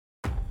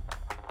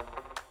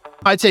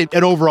I'd say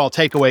an overall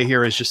takeaway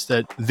here is just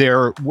that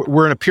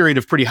we're in a period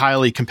of pretty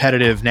highly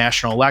competitive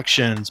national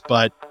elections,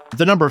 but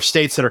the number of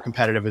states that are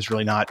competitive is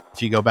really not.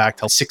 If you go back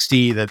to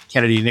 60, the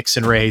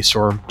Kennedy-Nixon race,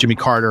 or Jimmy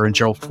Carter and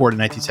Gerald Ford in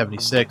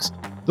 1976,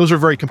 those were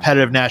very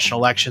competitive national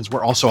elections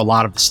where also a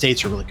lot of the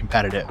states are really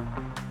competitive.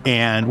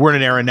 And we're in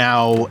an era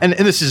now, and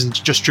this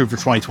isn't just true for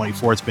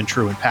 2024, it's been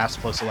true in past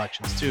close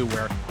elections too,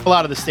 where a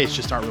lot of the states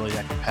just aren't really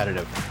that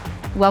competitive.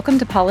 Welcome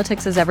to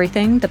Politics is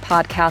Everything, the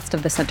podcast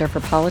of the Center for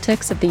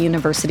Politics at the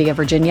University of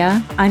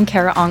Virginia. I'm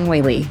Kara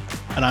Ong-Whaley.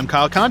 And I'm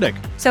Kyle Kondik.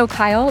 So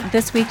Kyle,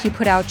 this week you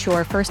put out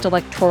your first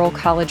electoral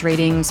college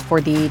ratings for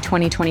the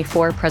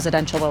 2024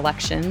 presidential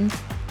election.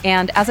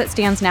 And as it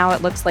stands now,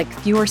 it looks like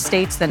fewer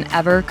states than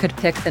ever could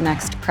pick the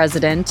next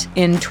president.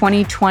 In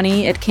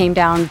 2020, it came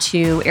down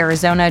to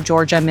Arizona,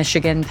 Georgia,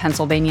 Michigan,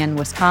 Pennsylvania, and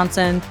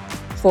Wisconsin.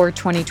 For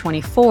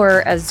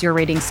 2024, as your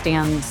ratings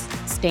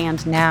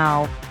stand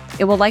now,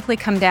 it will likely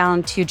come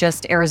down to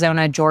just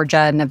Arizona,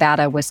 Georgia,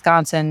 Nevada,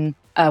 Wisconsin,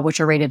 which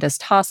are rated as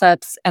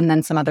toss-ups, and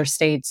then some other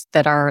states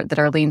that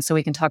are lean, so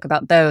we can talk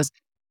about those.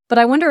 But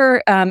I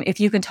wonder if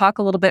you can talk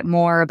a little bit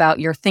more about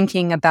your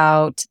thinking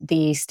about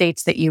the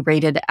states that you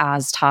rated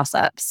as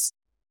toss-ups.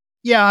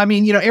 Yeah, I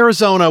mean,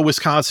 Arizona,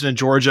 Wisconsin, and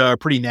Georgia are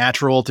pretty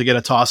natural to get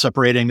a toss-up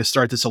rating to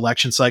start this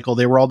election cycle.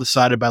 They were all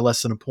decided by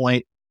less than a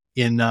point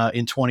in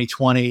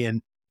 2020,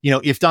 and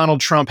if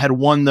Donald Trump had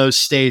won those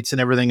states and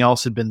everything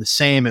else had been the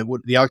same,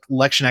 the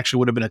election actually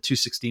would have been a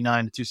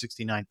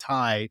 269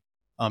 tie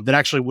that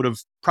actually would have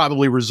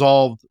probably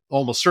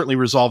almost certainly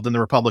resolved in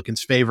the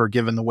Republicans' favor,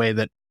 given the way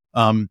that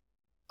an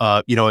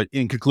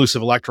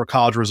inconclusive electoral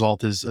college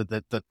result is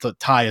that the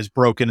tie is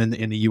broken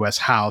in the U.S.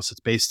 House.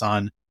 It's based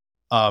on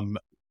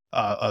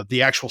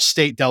the actual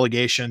state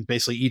delegation.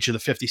 Basically, each of the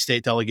 50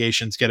 state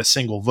delegations get a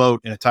single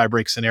vote in a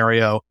tiebreak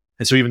scenario.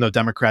 And so even though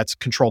Democrats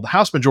controlled the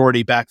House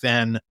majority back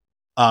then,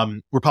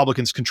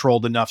 Republicans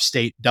controlled enough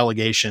state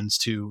delegations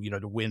to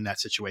win that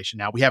situation.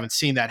 Now, we haven't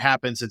seen that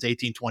happen since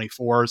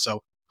 1824,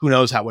 so who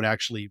knows how it would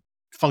actually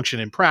function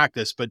in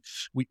practice, but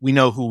we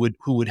know who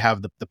would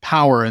have the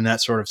power in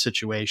that sort of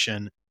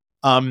situation.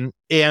 We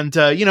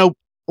didn't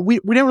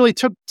really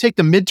take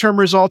the midterm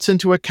results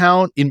into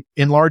account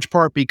in large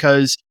part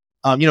because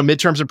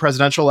midterms and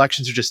presidential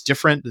elections are just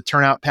different. The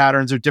turnout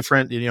patterns are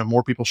different.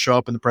 More people show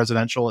up in the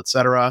presidential, et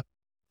cetera.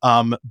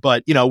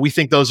 But we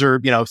think those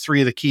are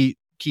three of the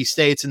key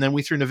states. And then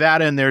we threw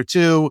Nevada in there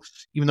too,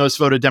 even though it's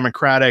voted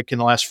Democratic in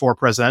the last four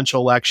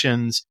presidential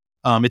elections.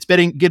 It's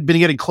been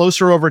getting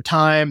closer over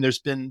time.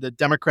 The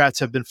Democrats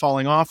have been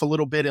falling off a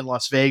little bit in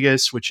Las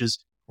Vegas, which is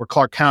where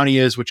Clark County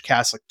is, which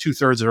casts like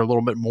 2/3 or a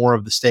little bit more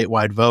of the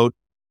statewide vote.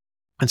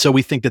 And so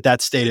we think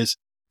that state is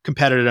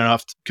competitive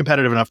enough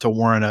to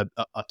warrant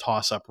a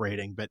toss-up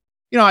rating. But,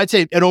 I'd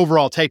say an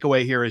overall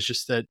takeaway here is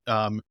just that,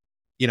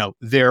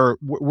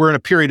 we're in a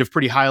period of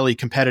pretty highly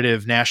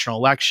competitive national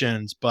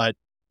elections, but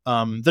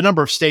the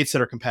number of states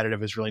that are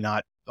competitive is really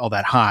not all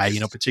that high,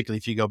 particularly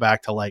if you go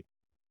back to like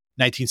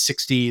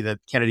 1960, the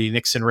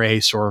Kennedy-Nixon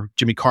race, or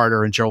Jimmy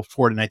Carter and Gerald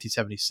Ford in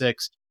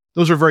 1976.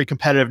 Those were very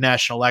competitive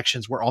national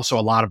elections where also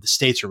a lot of the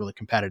states are really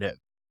competitive.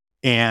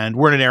 And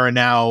we're in an era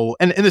now,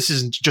 and this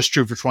isn't just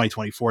true for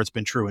 2024, it's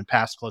been true in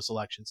past close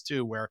elections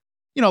too, where,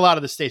 a lot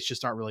of the states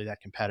just aren't really that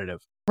competitive.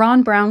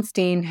 Ron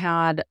Brownstein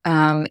had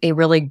a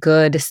really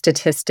good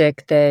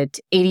statistic that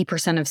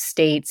 80% of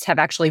states have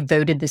actually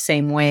voted the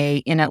same way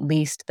in at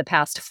least the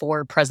past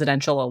four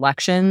presidential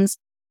elections.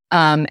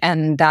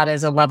 And that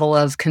is a level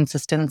of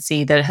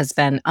consistency that has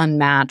been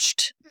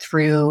unmatched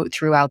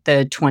throughout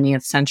the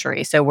 20th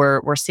century. So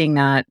we're seeing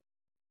that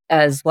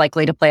as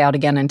likely to play out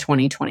again in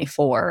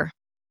 2024.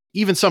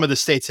 Even some of the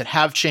states that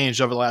have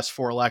changed over the last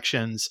four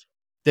elections,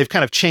 they've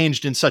kind of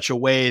changed in such a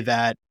way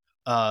that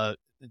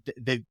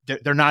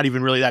they're not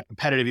even really that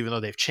competitive, even though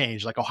they've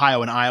changed. Like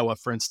Ohio and Iowa,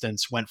 for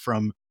instance, went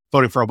from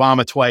voting for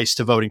Obama twice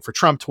to voting for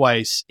Trump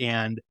twice,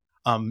 and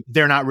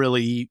they're not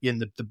really in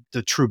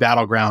the true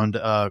battleground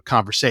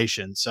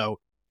conversation. So,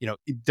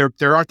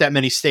 there aren't that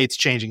many states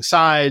changing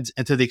sides,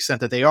 and to the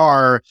extent that they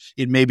are,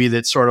 it may be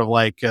that sort of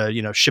like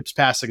ships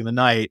passing in the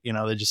night.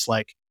 They're just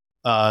like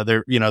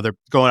they're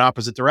going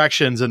opposite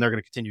directions, and they're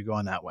going to continue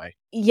going that way.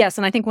 Yes,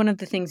 and I think one of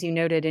the things you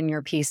noted in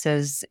your piece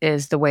is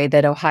the way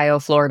that Ohio,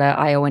 Florida,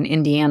 Iowa, and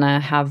Indiana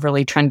have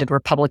really trended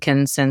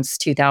Republican since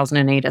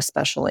 2008,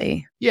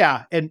 especially.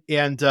 Yeah, and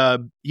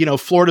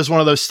Florida is one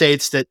of those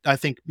states that I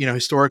think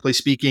historically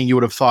speaking you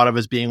would have thought of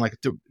as being like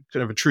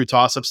kind of a true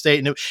toss-up state,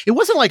 and it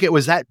wasn't like it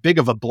was that big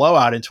of a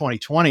blowout in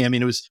 2020. I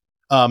mean, it was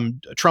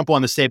Trump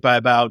won the state by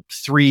about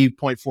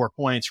 3.4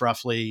 points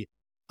roughly,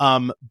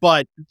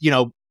 but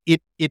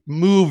it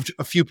moved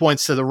a few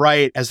points to the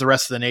right as the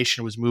rest of the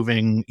nation was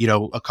moving,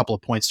 a couple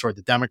of points toward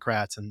the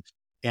Democrats,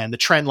 and the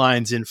trend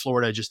lines in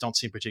Florida just don't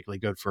seem particularly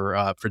good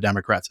for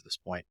Democrats at this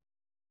point.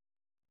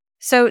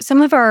 So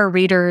some of our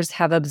readers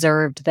have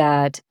observed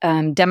that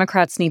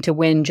Democrats need to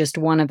win just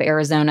one of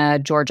Arizona,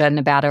 Georgia,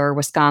 Nevada, or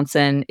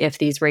Wisconsin if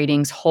these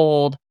ratings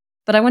hold.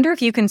 But I wonder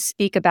if you can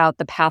speak about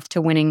the path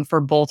to winning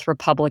for both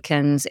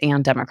Republicans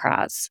and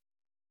Democrats.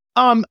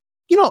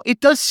 It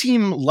does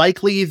seem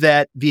likely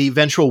that the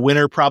eventual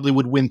winner probably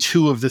would win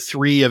 2 of the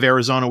 3 of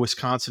Arizona,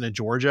 Wisconsin, and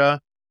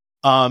Georgia.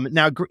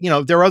 Now,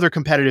 there are other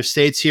competitive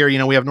states here.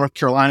 We have North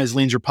Carolina's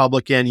leans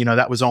Republican.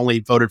 That was only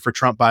voted for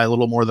Trump by a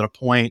little more than a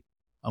point.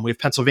 We have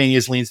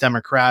Pennsylvania's leans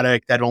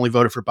Democratic. That only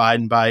voted for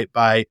Biden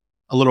by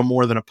a little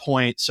more than a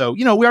point. So,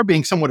 we are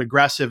being somewhat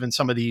aggressive in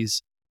some of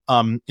these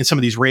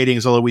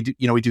ratings. Although we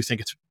do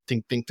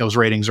think those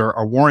ratings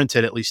are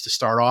warranted, at least to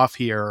start off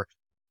here.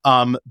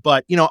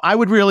 But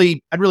I'd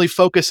really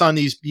focus on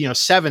these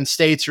 7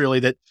 states, really,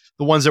 that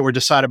the ones that were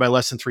decided by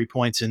less than 3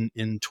 points in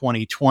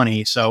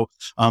 2020. So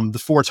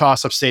the 4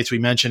 toss-up states we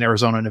mentioned: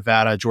 Arizona,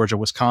 Nevada, Georgia,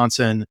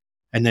 Wisconsin,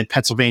 and then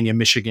Pennsylvania,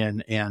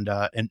 Michigan, and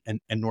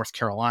North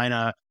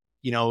Carolina.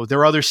 There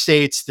are other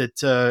states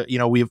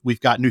that we've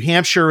got New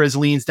Hampshire as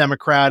leans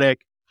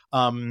Democratic.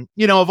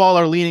 Of all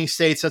our leaning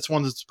states, that's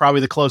one that's probably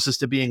the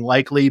closest to being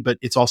likely, but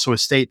it's also a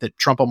state that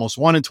Trump almost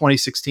won in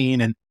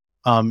 2016, and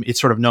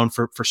it's sort of known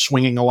for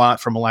swinging a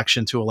lot from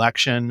election to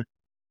election.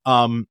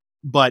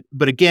 But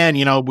again,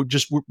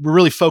 we're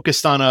really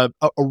focused on a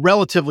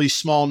relatively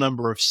small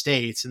number of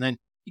states, and then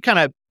you kind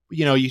of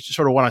you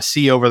sort of want to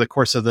see over the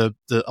course of the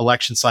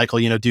election cycle,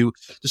 do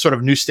sort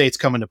of new states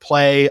come into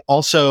play.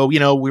 Also,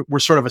 we're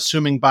sort of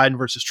assuming Biden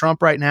versus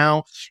Trump right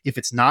now. If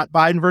it's not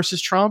Biden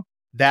versus Trump,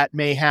 that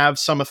may have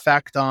some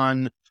effect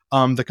on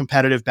the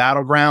competitive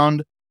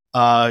battleground.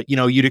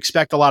 You'd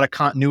expect a lot of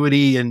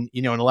continuity in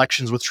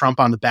elections with Trump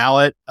on the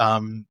ballot.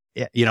 And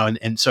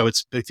so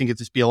I think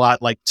it'd be a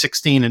lot like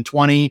 16 and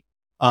 20.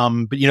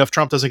 But if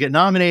Trump doesn't get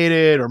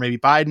nominated, or maybe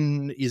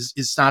Biden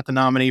is not the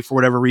nominee for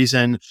whatever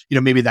reason,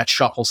 maybe that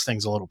shuffles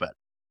things a little bit.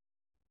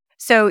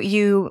 So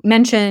you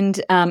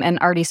mentioned and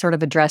already sort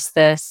of addressed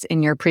this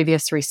in your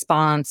previous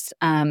response,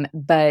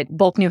 but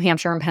both New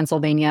Hampshire and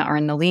Pennsylvania are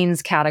in the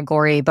leans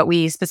category. But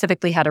we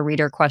specifically had a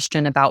reader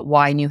question about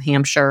why New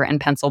Hampshire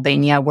and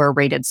Pennsylvania were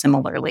rated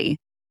similarly.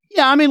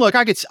 Yeah, I mean, look,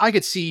 I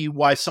could see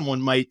why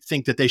someone might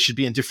think that they should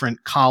be in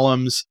different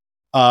columns.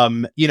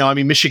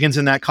 Michigan's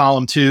in that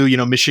column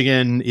too.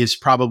 Michigan is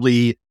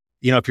probably,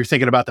 if you're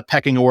thinking about the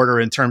pecking order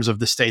in terms of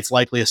the states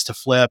likeliest to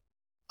flip,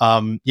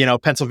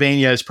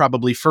 Pennsylvania is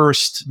probably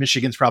first,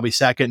 Michigan's probably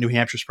second, New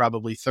Hampshire's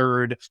probably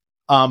third.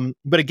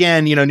 But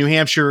again, New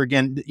Hampshire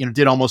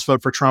did almost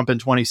vote for Trump in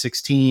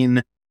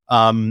 2016.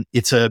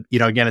 It's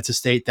a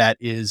state that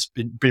is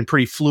been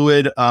pretty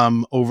fluid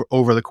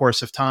over the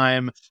course of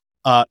time.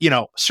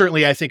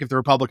 Certainly I think if the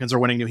Republicans are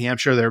winning New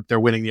Hampshire, they're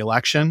winning the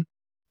election.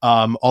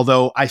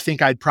 Although I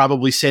think I'd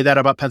probably say that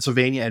about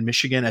Pennsylvania and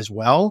Michigan as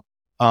well.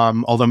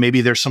 Although maybe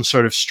there's some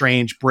sort of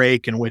strange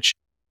break in which,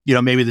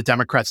 maybe the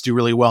Democrats do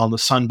really well in the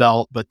Sun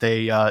Belt, but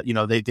they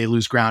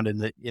lose ground in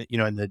the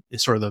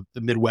sort of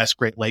the Midwest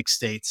Great Lakes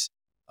states.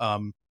 I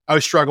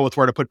always struggle with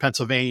where to put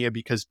Pennsylvania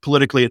because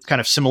politically it's kind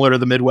of similar to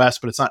the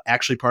Midwest, but it's not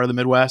actually part of the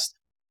Midwest.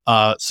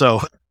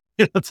 So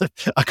it's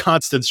a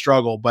constant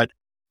struggle. But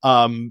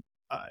so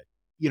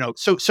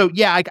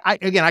yeah,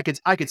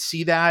 I could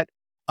see that.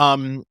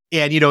 And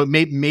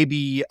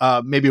maybe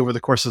over the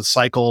course of the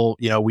cycle,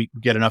 we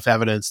get enough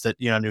evidence that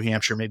New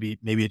Hampshire maybe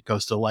it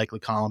goes to a likely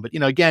column. But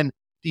again,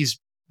 this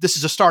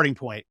is a starting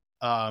point,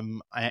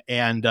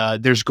 and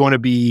there's going to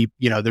be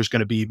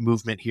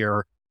movement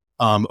here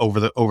over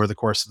the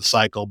course of the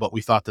cycle. But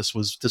we thought this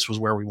was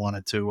where we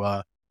wanted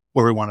to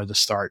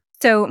start.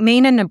 So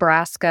Maine and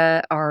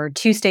Nebraska are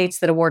 2 states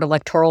that award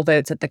electoral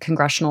votes at the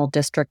congressional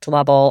district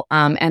level,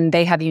 and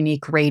they have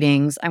unique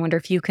ratings. I wonder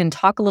if you can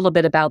talk a little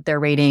bit about their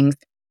ratings.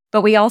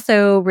 But we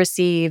also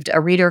received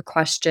a reader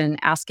question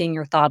asking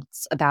your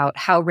thoughts about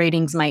how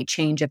ratings might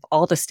change if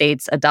all the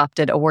states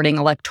adopted awarding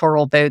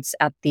electoral votes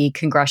at the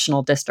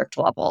congressional district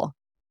level.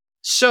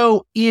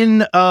 So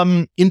in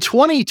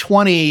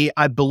 2020,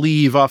 I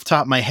believe off the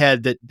top of my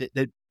head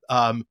that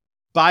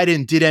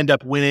Biden did end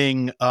up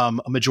winning a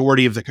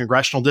majority of the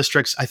congressional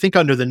districts. I think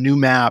under the new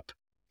map,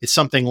 it was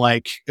something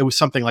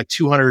like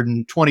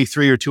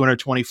 223 or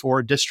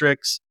 224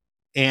 districts.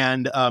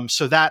 And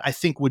so that I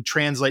think would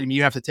translate. I mean,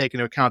 you have to take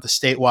into account the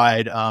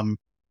statewide.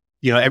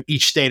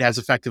 Each state has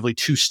effectively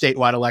 2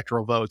 statewide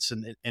electoral votes,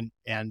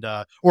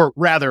 or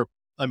rather,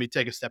 let me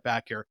take a step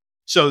back here.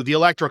 So the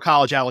Electoral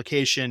College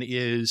allocation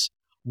is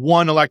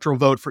 1 electoral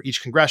vote for each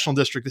congressional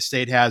district the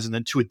state has, and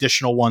then 2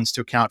 additional ones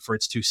to account for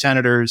its 2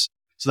 senators.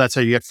 So that's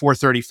how you get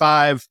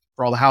 435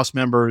 for all the House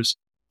members,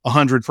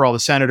 100 for all the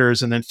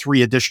senators, and then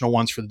 3 additional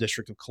ones for the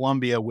District of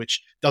Columbia,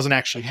 which doesn't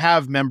actually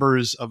have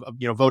members of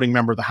voting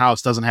member of the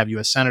House, doesn't have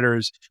U.S.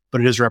 senators, but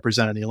it is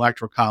represented in the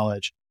Electoral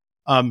College.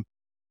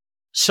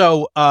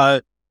 So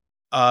I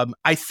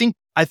think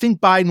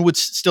Biden would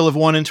still have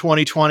won in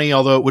 2020,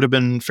 although it would have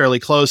been fairly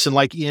close. And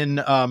like in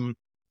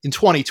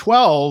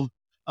 2012,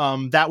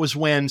 that was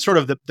when sort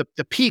of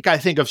the peak, I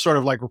think, of sort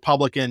of like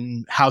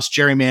Republican House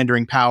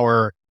gerrymandering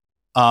power.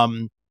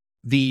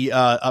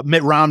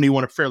 Mitt Romney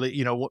won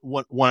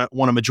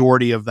a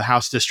majority of the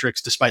House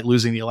districts despite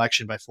losing the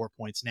election by 4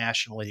 points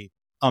nationally.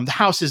 The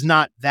House is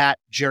not that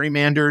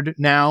gerrymandered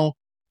now.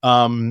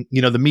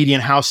 The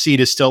median House seat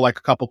is still like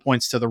a couple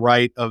points to the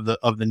right of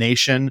the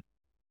nation.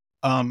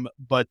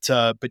 But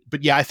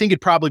yeah, I think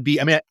it'd probably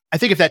be. I mean, I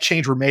think if that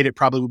change were made, it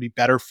probably would be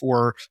better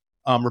for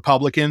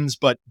Republicans,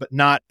 but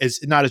not as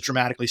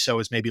dramatically so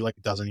as maybe like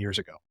a dozen years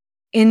ago.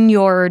 In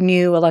your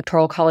new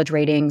electoral college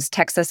ratings,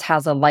 Texas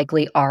has a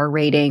likely R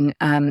rating.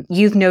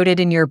 You've noted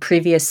in your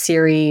previous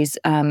series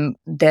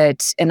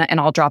that, and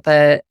I'll drop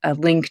a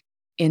link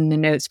in the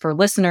notes for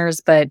listeners,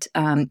 but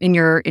in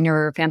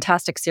your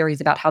fantastic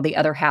series about how the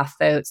other half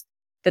votes,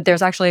 that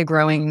there's actually a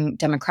growing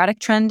Democratic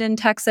trend in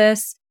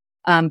Texas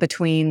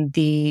between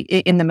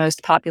in the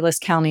most populous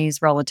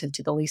counties relative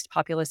to the least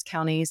populous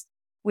counties.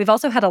 We've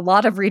also had a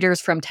lot of readers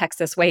from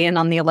Texas weigh in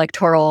on the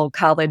electoral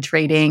college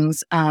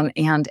ratings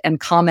and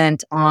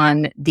comment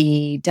on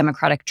the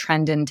Democratic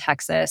trend in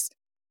Texas.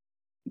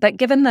 But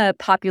given the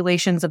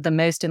populations of the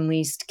most and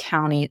least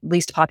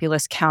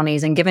populous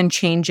counties, and given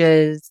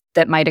changes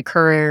that might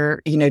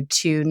occur,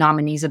 to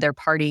nominees of their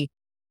party,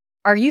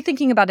 are you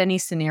thinking about any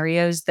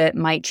scenarios that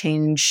might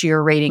change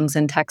your ratings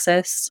in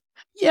Texas?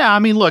 Yeah, I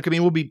mean, look,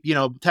 we'll be,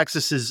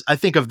 Texas is, I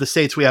think of the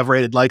states we have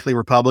rated likely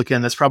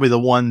Republican, that's probably the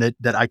one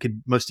that I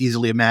could most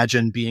easily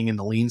imagine being in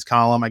the leans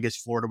column. I guess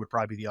Florida would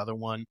probably be the other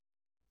one.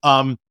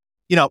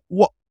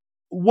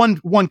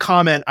 One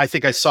comment I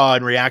think I saw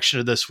in reaction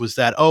to this was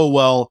that,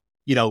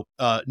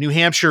 New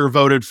Hampshire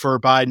voted for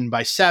Biden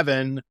by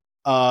 7,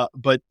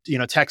 but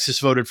Texas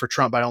voted for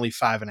Trump by only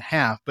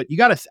 5.5. But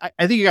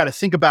I think you got to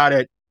think about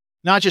it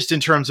not just in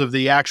terms of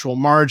the actual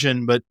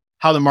margin, but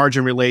how the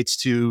margin relates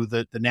to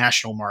the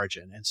national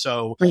margin. And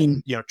so,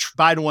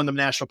 Biden won the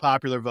national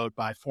popular vote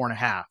by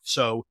 4.5.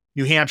 So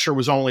New Hampshire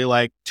was only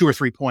like 2 or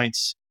 3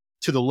 points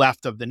to the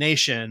left of the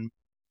nation.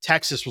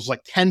 Texas was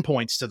like 10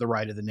 points to the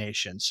right of the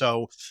nation.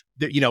 So,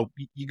 you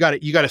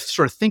got to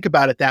sort of think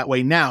about it that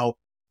way now.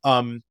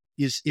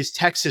 Is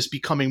Texas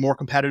becoming more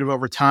competitive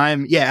over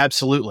time? Yeah,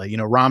 absolutely.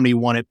 Romney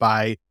won it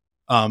by,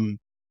 I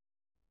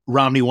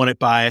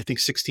think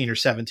 16 or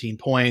 17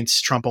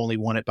 points. Trump only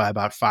won it by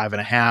about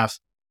 5.5.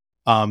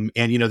 And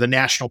the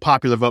national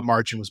popular vote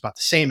margin was about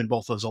the same in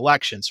both those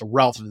elections. So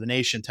relative to the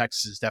nation,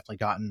 Texas has definitely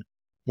gotten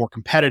more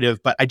competitive,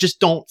 but I just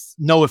don't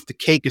know if the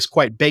cake is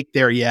quite baked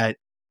there yet.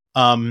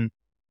 The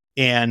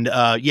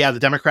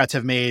Democrats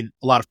have made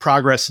a lot of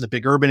progress in the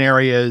big urban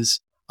areas,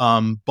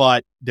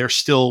 but they're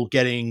still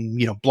getting,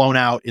 blown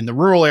out in the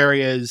rural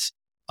areas.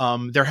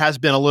 There has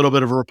been a little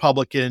bit of a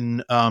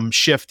Republican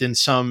shift in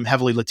some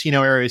heavily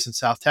Latino areas in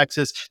South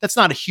Texas. That's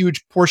not a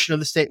huge portion of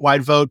the statewide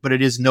vote, but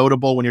it is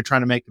notable when you're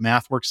trying to make the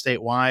math work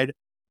statewide.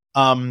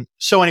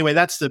 So anyway,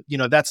 that's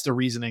the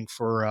reasoning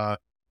for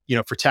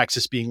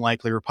Texas being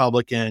likely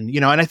Republican.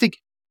 And I think,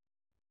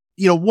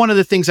 one of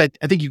the things I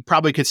think you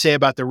probably could say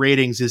about the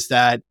ratings is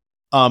that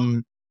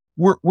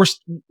we're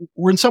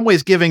in some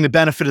ways giving the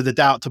benefit of the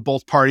doubt to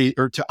both party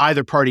or to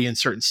either party in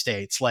certain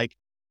states. Like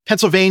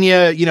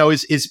Pennsylvania,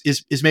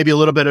 is maybe a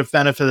little bit of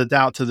benefit of the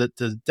doubt to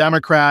the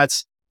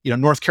Democrats.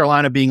 North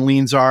Carolina being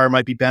leans R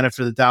might be benefit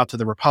of the doubt to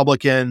the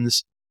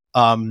Republicans.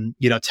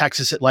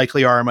 Texas at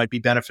likely R might be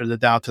benefit of the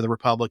doubt to the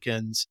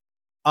Republicans.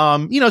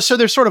 So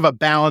there's sort of a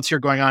balance here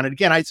going on. And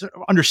again, I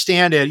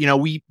understand it.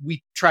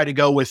 We try to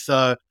go with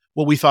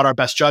what we thought our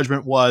best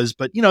judgment was,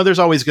 but there's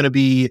always going to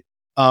be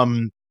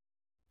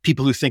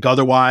people who think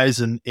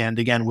otherwise. And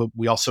again,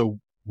 we also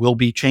will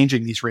be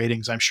changing these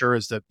ratings, I'm sure,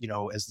 as the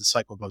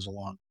cycle goes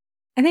along.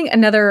 I think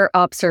another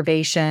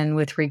observation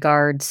with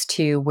regards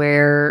to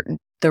where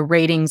the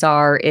ratings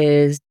are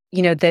is,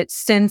 that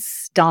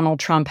since Donald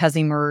Trump has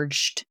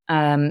emerged,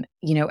 as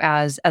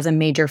a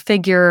major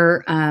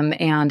figure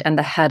and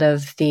the head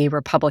of the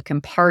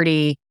Republican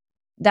Party,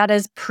 that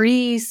has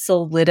pretty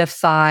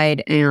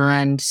solidified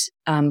and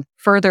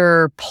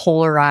further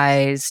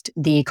polarized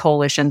the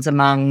coalitions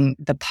among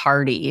the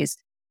parties.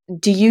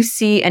 Do you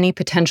see any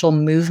potential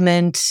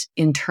movement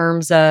in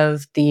terms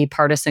of the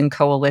partisan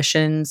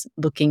coalitions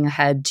looking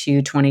ahead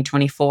to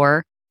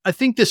 2024? I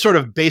think this sort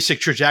of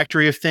basic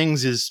trajectory of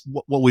things is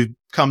what we've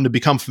come to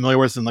become familiar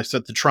with in, like,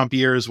 the Trump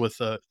years, with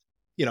the,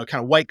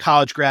 kind of white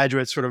college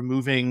graduates sort of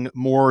moving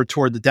more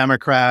toward the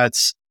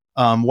Democrats,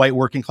 white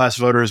working class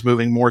voters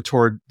moving more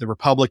toward the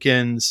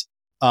Republicans.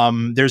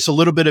 There's a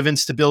little bit of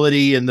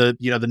instability in the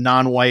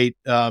non-white,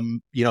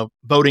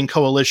 voting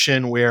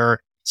coalition, where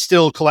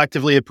still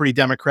collectively a pretty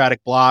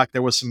Democratic bloc.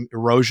 There was some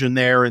erosion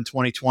there in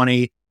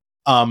 2020.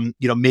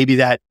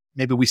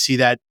 Maybe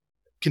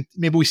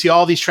we see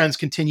all these trends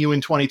continue in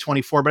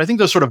 2024. But I think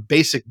those sort of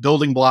basic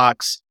building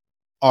blocks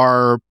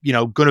are,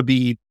 going to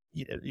be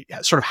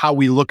sort of how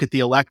we look at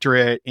the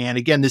electorate. And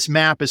again, this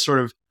map is sort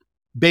of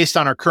based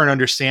on our current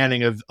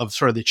understanding of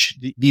sort of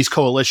these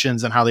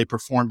coalitions and how they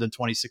performed in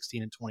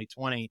 2016 and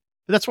 2020.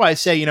 But that's why I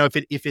say,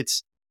 if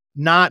it's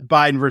not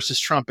Biden versus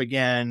Trump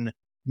again,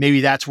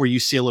 maybe that's where you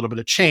see a little bit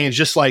of change,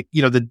 just like,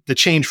 the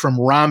change from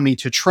Romney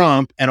to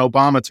Trump and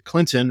Obama to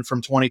Clinton from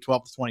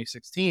 2012 to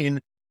 2016,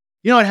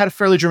 it had a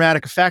fairly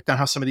dramatic effect on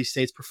how some of these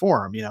states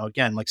perform.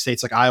 Again, like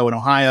states like Iowa and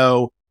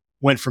Ohio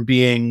went from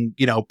being,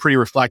 pretty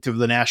reflective of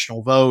the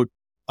national vote,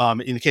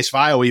 in the case of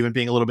Iowa, even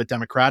being a little bit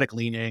Democratic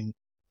leaning,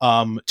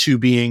 to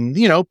being,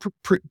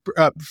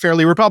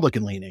 fairly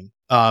Republican leaning.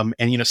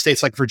 And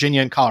states like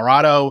Virginia and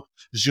Colorado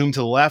zoom to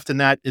the left in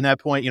that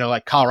point.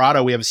 Like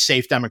Colorado, we have a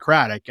safe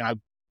Democratic, and I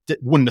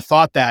wouldn't have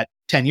thought that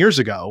 10 years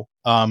ago.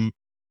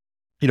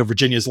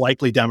 Virginia is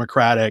likely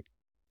Democratic.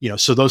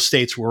 So those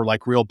states were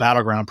like real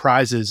battleground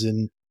prizes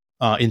in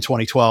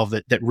 2012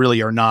 that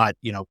really are not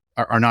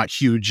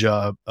huge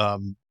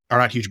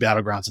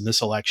battlegrounds in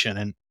this election.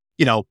 And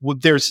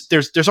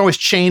there's always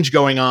change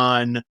going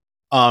on.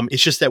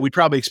 It's just that we'd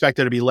probably expect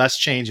there to be less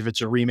change if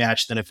it's a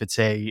rematch than if it's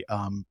a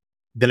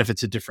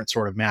different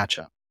sort of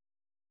matchup.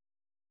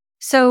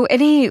 So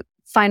any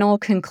final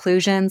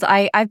conclusions?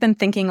 I've been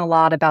thinking a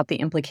lot about the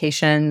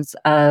implications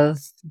of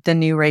the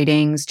new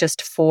ratings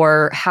just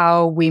for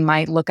how we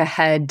might look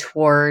ahead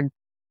toward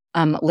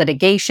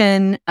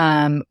litigation.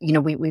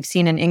 We've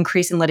seen an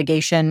increase in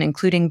litigation,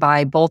 including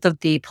by both of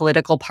the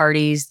political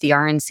parties, the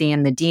RNC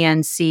and the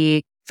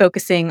DNC,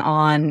 focusing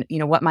on,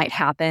 what might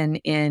happen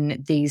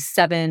in these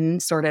 7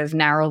 sort of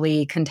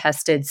narrowly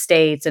contested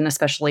states, and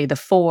especially the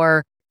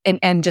 4.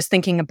 And just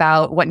thinking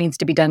about what needs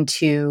to be done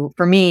to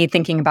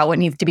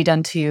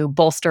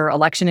bolster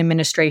election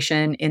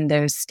administration in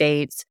those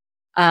states.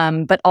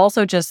 But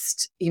also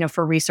just,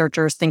 for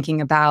researchers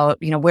thinking about,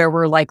 where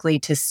we're likely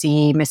to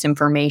see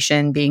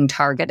misinformation being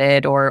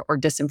targeted or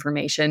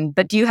disinformation.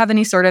 But do you have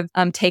any sort of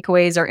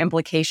takeaways or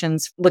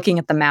implications looking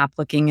at the map,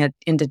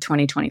 into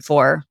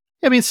 2024?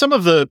 I mean, some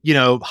of the,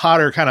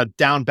 hotter kind of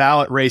down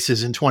ballot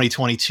races in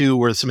 2022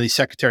 were some of these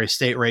Secretary of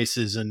State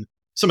races and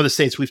some of the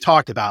states we've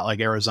talked about, like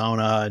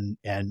Arizona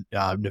and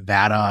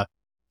Nevada.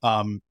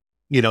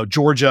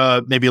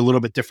 Georgia, maybe a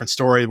little bit different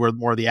story where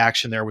more of the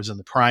action there was in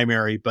the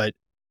primary, but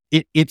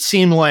it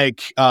seemed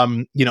like,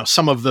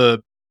 some of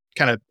the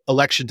kind of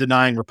election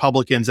denying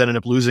Republicans ended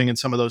up losing in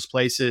some of those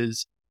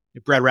places.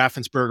 Brad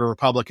Raffensperger, a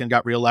Republican,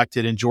 got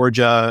reelected in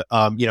Georgia.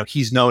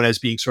 He's known as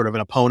being sort of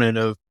an opponent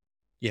of,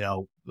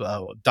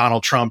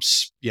 Donald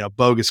Trump's,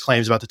 bogus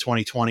claims about the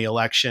 2020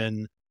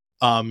 election.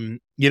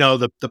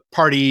 The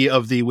party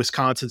of the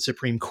Wisconsin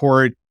Supreme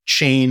Court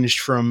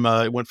changed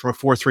went from a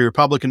 4-3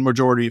 Republican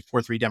majority to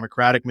 4-3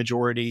 Democratic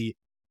majority.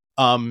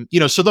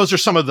 So those are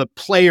some of the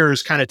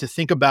players kind of to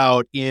think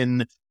about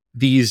in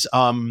these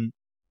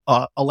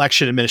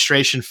election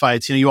administration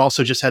fights. You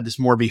also just had this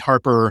Moore v.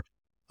 Harper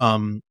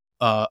Supreme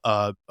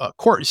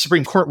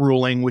Court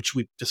ruling, which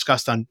we've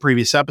discussed on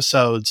previous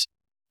episodes.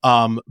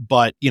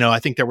 But I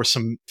think there was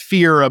some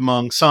fear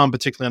among some,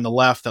 particularly on the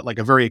left, that like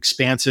a very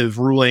expansive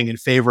ruling in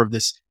favor of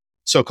this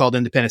so-called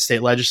independent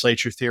state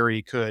legislature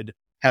theory could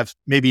have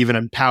maybe even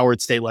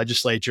empowered state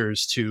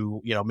legislatures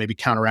to, maybe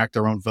counteract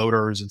their own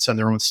voters and send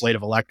their own slate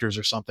of electors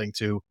or something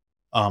to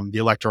the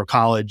Electoral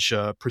College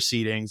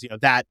proceedings.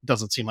 That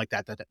doesn't seem like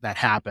that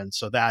happened.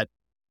 So that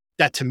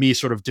to me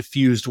sort of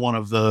diffused one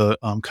of the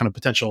kind of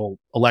potential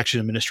election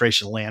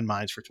administration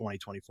landmines for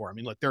 2024. I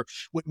mean, look,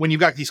 when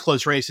you've got these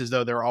close races,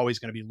 though, there are always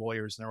going to be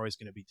lawyers and there are always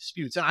going to be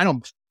disputes. And I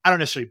don't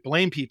necessarily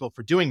blame people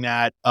for doing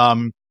that.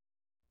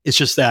 It's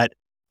just that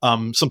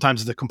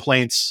sometimes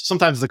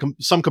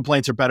some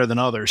complaints are better than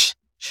others.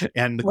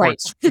 And the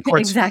courts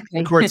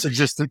exactly. The courts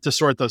exist to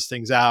sort those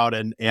things out.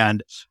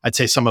 And I'd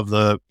say some of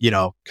the,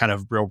 kind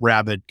of real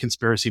rabid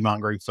conspiracy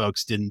mongering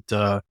folks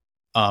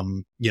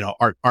aren't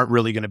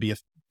really going to be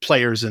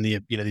players in the,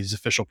 these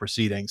official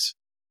proceedings.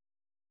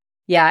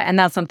 Yeah. And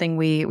that's something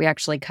we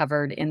actually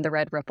covered in the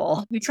Red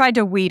Ripple. We tried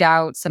to weed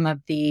out some of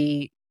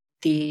the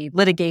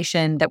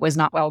litigation that was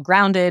not well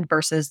grounded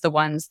versus the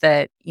ones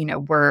that,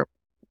 were,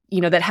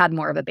 that had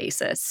more of a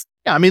basis.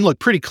 Yeah, I mean, look,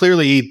 pretty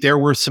clearly there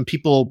were some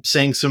people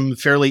saying some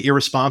fairly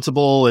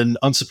irresponsible and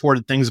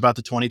unsupported things about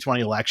the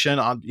 2020 election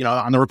on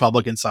the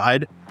Republican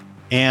side.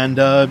 And,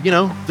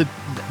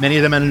 many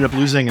of them ended up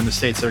losing in the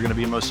states that are going to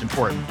be most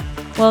important.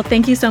 Well,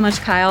 thank you so much,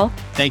 Kyle.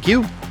 Thank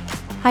you.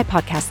 Hi,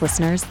 podcast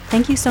listeners.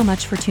 Thank you so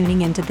much for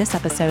tuning into this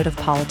episode of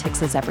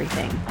Politics is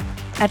Everything.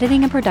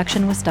 Editing and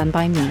production was done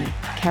by me,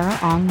 Kara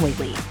Ong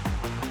Whaley.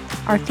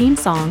 Our theme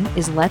song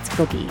is Let's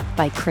Boogie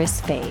by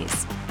Chris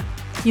Faze.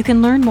 You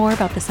can learn more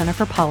about the Center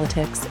for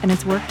Politics and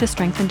its work to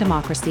strengthen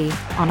democracy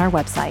on our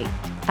website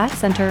at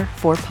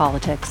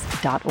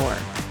centerforpolitics.org.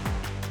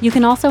 You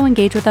can also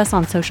engage with us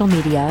on social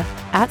media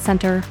at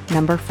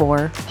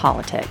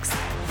Center4Politics.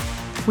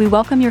 We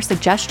welcome your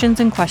suggestions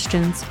and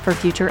questions for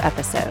future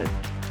episodes.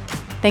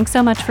 Thanks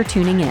so much for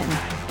tuning in.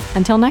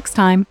 Until next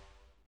time.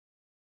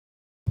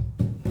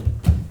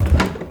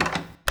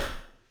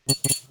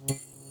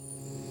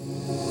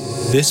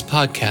 This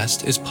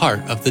podcast is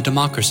part of the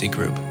Democracy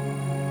Group.